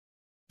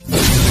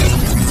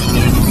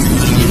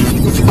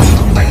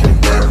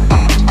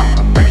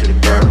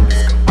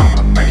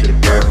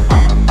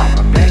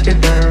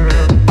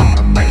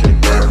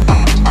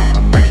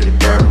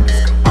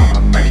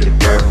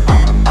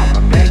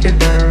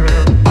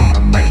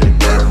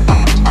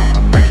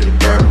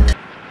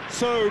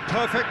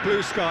Perfect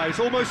blue skies,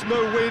 almost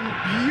no wind,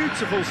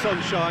 beautiful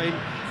sunshine.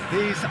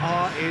 These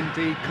are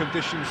indeed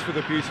conditions for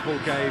the beautiful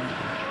game.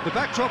 The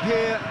backdrop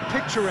here,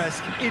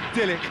 picturesque,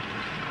 idyllic.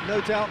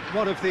 No doubt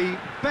one of the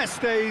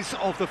best days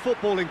of the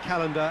footballing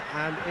calendar,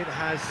 and it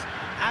has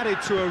added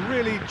to a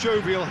really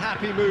jovial,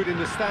 happy mood in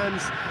the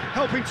stands,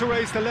 helping to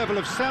raise the level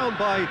of sound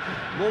by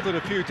more than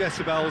a few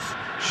decibels.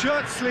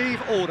 Shirt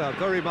sleeve order,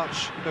 very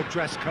much the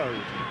dress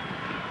code.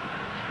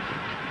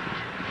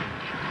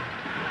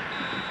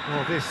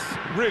 Well, this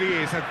really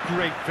is a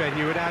great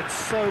venue. It adds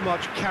so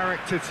much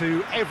character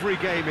to every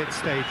game it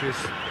stages.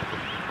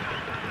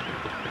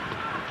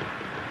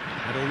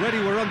 And already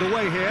we're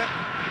underway here.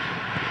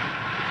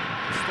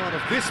 The start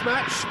of this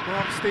match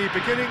marks the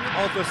beginning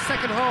of the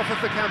second half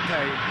of the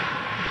campaign.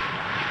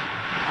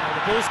 Now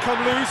the ball's come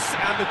loose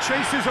and the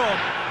chase is on.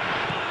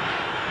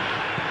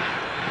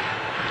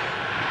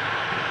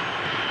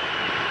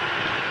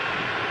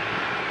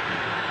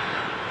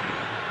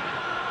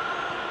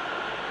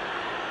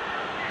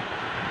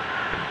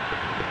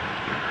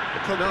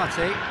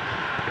 Konate.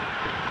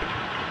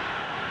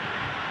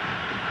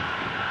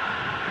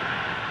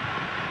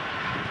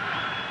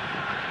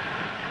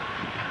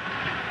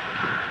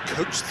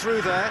 Coached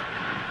through there.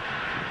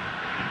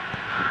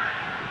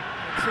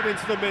 Puts it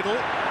into the middle.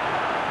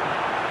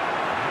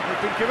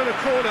 They've been given a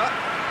corner.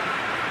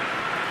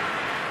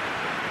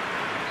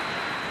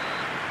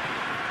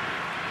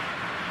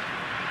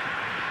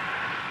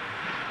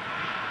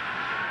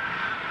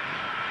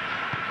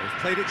 They've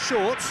played it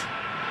short.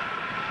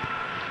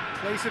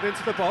 Plays it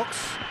into the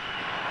box.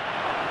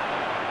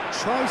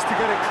 Tries to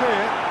get it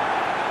clear.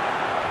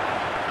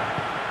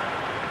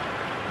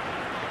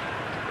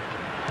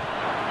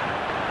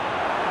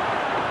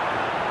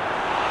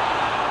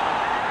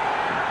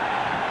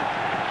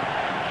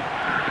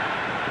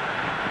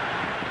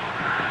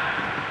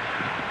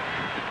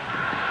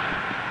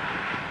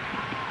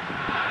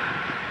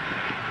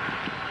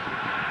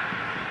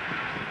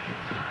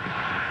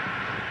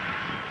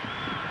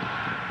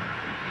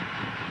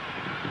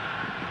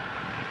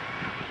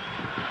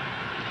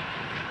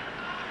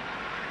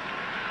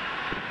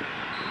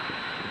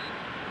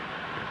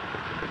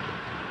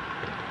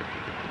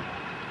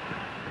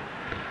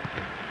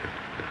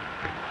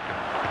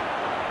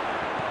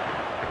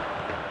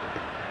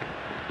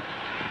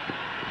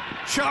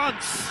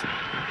 Chance!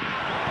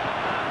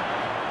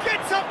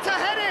 Gets up to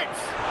head it!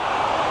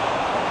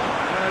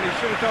 Well, he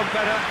should have done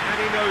better, and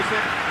he knows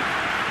it.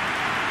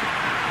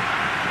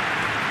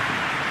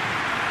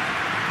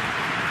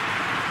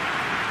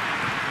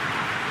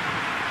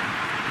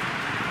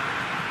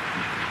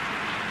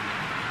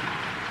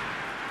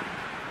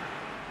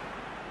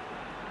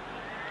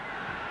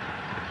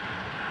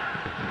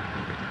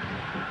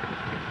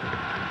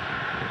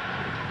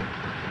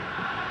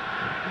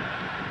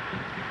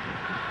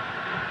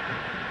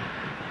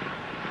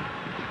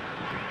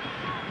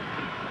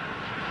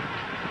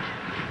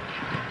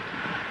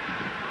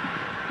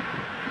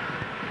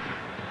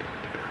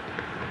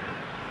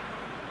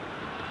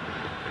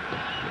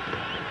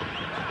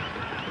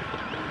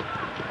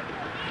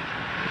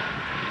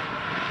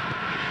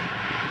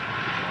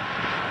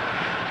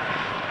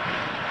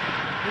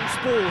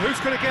 Ball, who's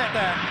going to get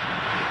there?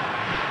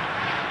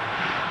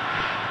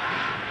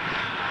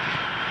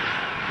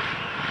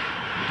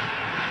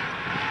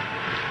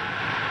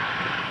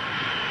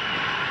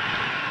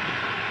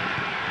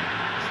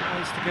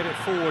 Tries to get it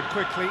forward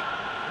quickly.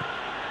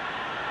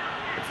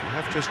 If you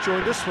have just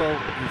joined us, well,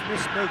 you've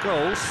missed no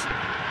goals.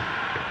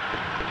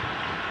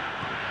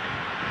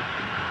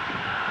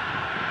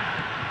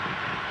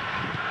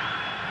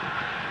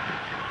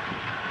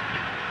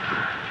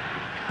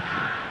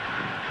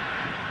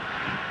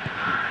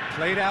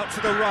 Played out to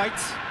the right.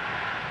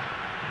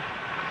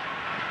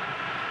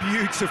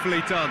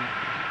 Beautifully done.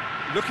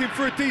 Looking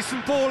for a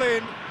decent ball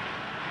in.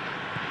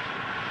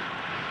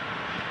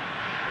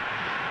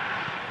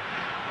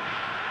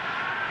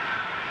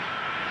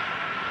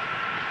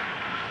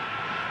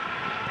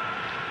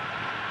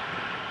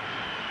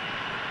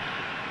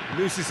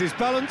 Loses his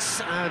balance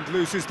and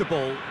loses the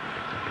ball.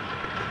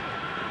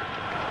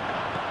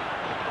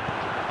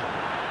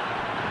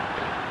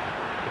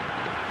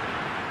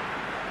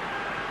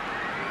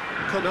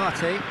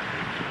 Konate.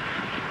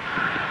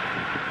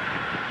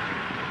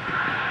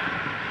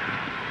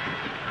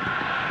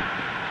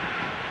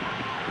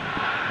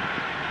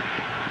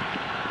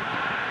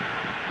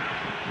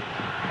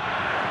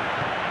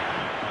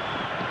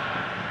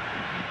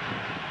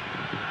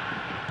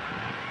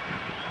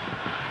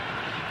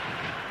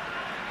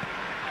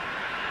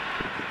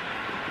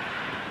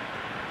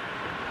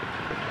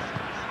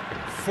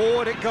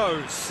 Forward it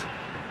goes.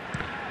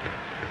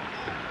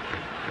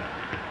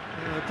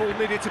 The ball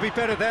needed to be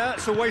better there,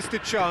 it's a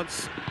wasted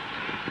chance.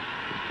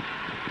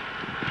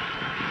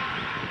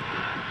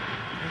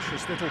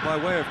 Precious little by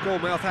way of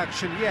goalmouth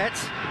action yet.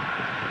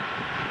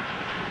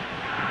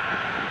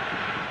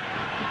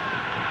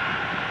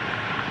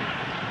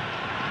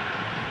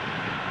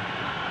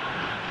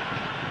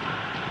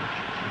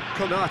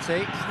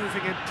 Konate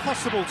proving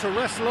impossible to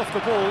wrestle off the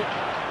ball.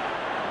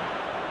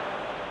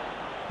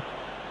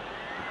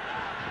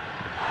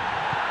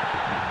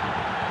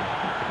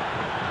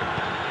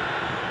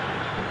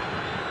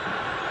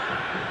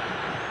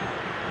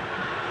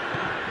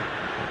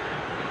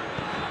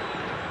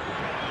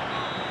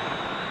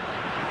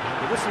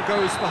 whistle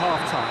goes for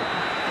half-time.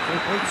 So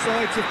both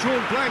sides have drawn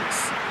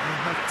blanks. They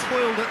have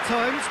toiled at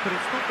times, but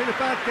it's not been a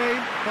bad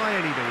game by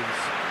any means.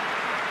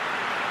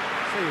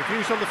 So your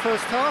views on the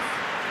first half?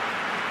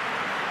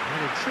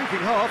 An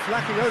intriguing half,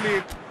 lacking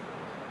only...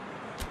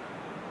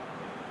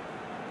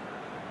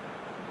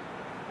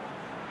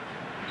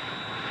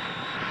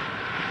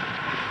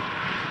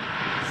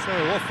 So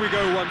off we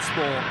go once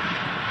more.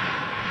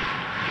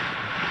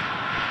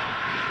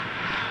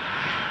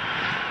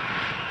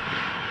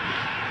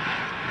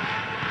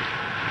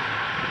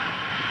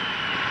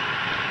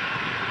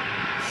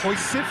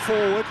 Hoists it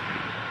forward.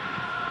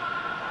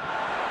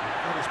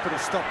 That has put a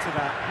stop to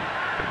that.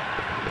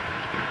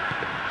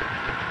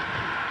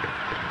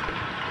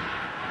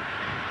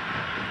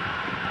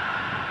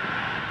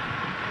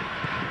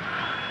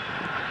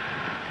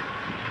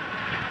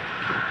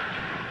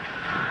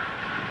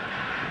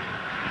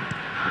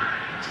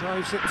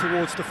 Drives it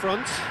towards the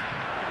front.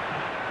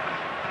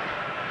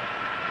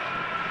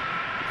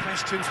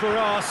 Questions were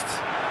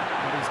asked,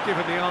 and he's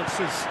given the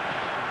answers.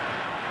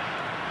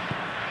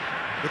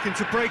 Looking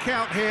to break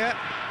out here.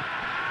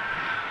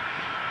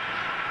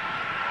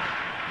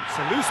 It's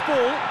a loose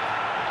ball.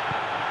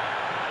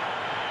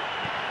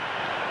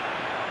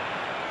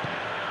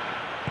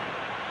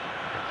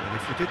 And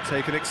if you did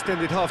take an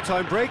extended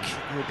half-time break,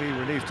 you'll be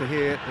relieved to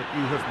hear that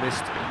you have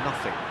missed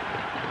nothing.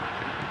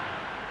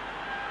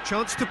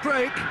 Chance to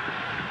break.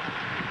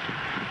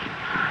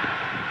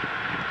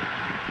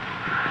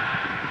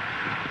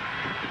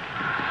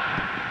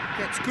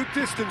 Gets good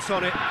distance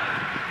on it.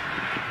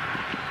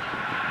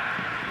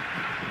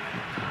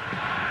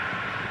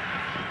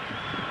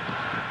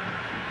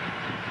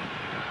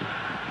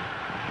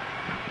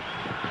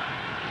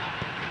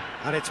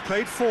 And it's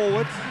played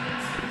forward.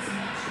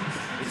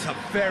 It's a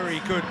very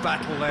good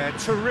battle there,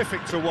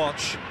 terrific to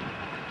watch.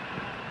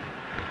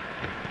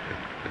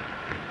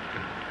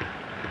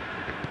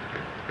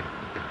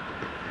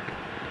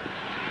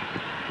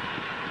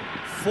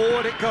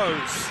 Forward it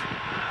goes.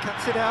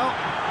 Cuts it out.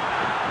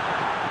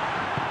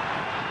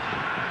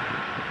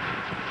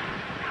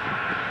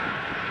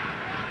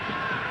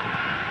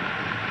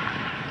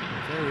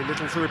 Very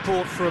little to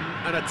report from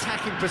an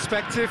attacking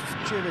perspective.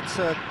 Jim, it's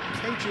a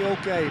cagey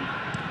old game.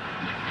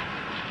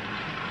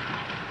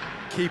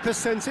 Keeper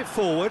sends it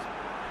forward.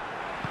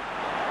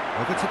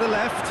 Over to the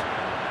left.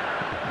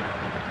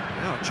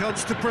 Now a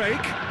chance to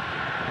break.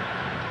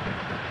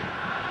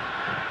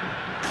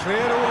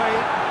 Cleared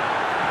away.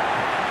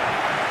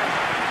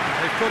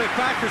 They've got it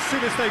back as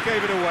soon as they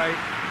gave it away.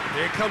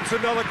 Here comes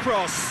another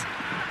cross.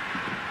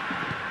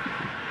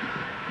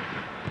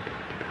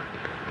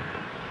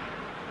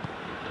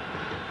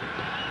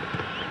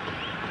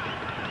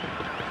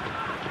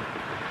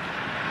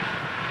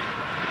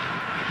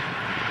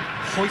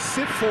 Hoists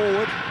it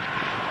forward.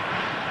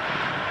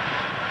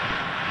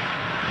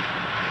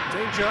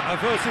 Danger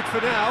averted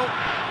for now.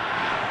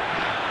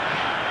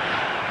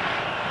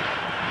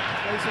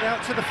 Plays it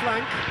out to the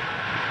flank.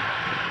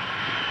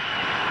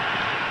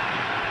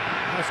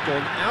 Has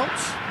gone out.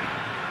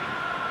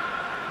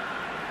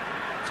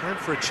 Time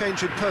for a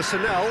change in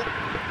personnel.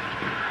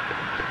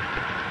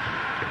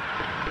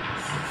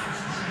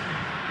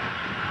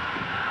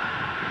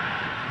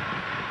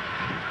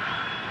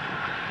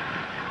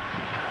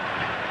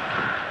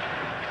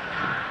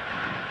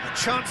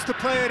 Chance to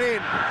play it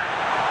in.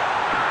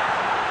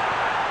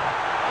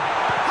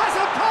 Has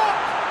a pop!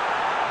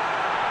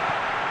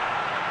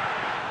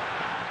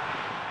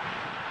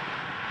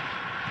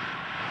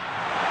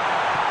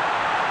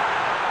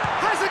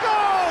 Has a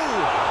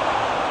goal!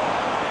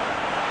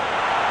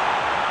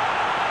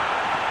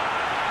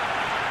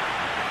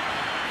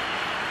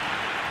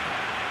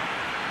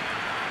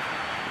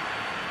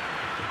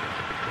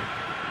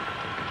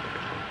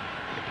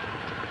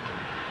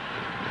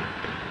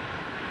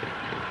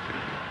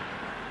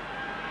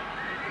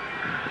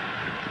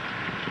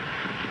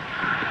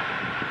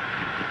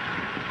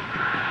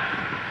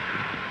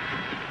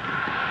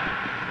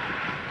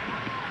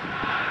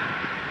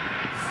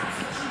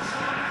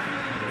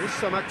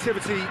 Some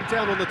activity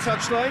down on the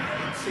touchline.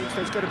 Seems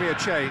there's going to be a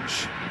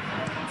change.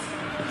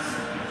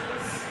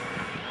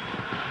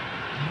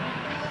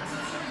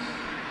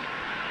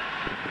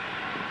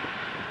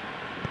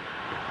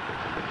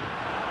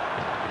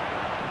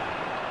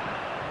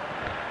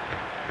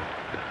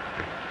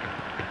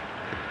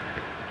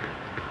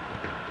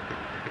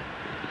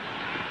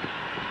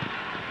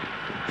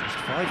 Just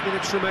 5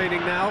 minutes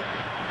remaining now.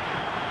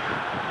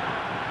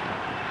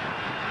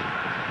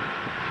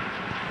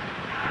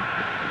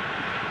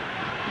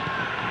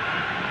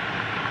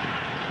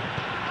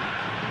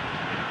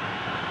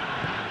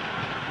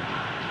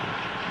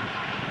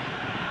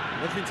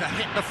 Looking to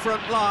hit the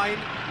front line.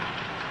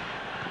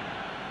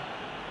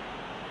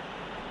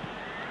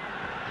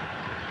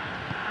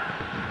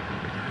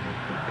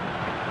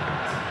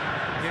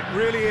 It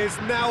really is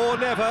now or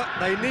never.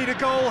 They need a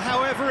goal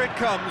however it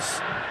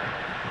comes.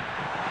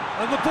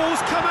 And the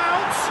ball's come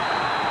out.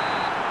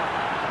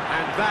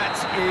 And that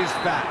is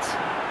that.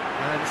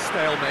 And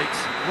stalemate.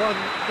 One,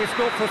 if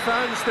not for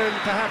fans, then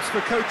perhaps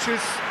for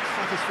coaches.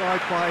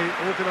 satisfied by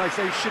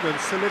organisation and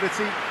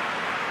solidity.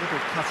 Little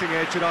cutting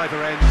edge at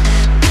either end.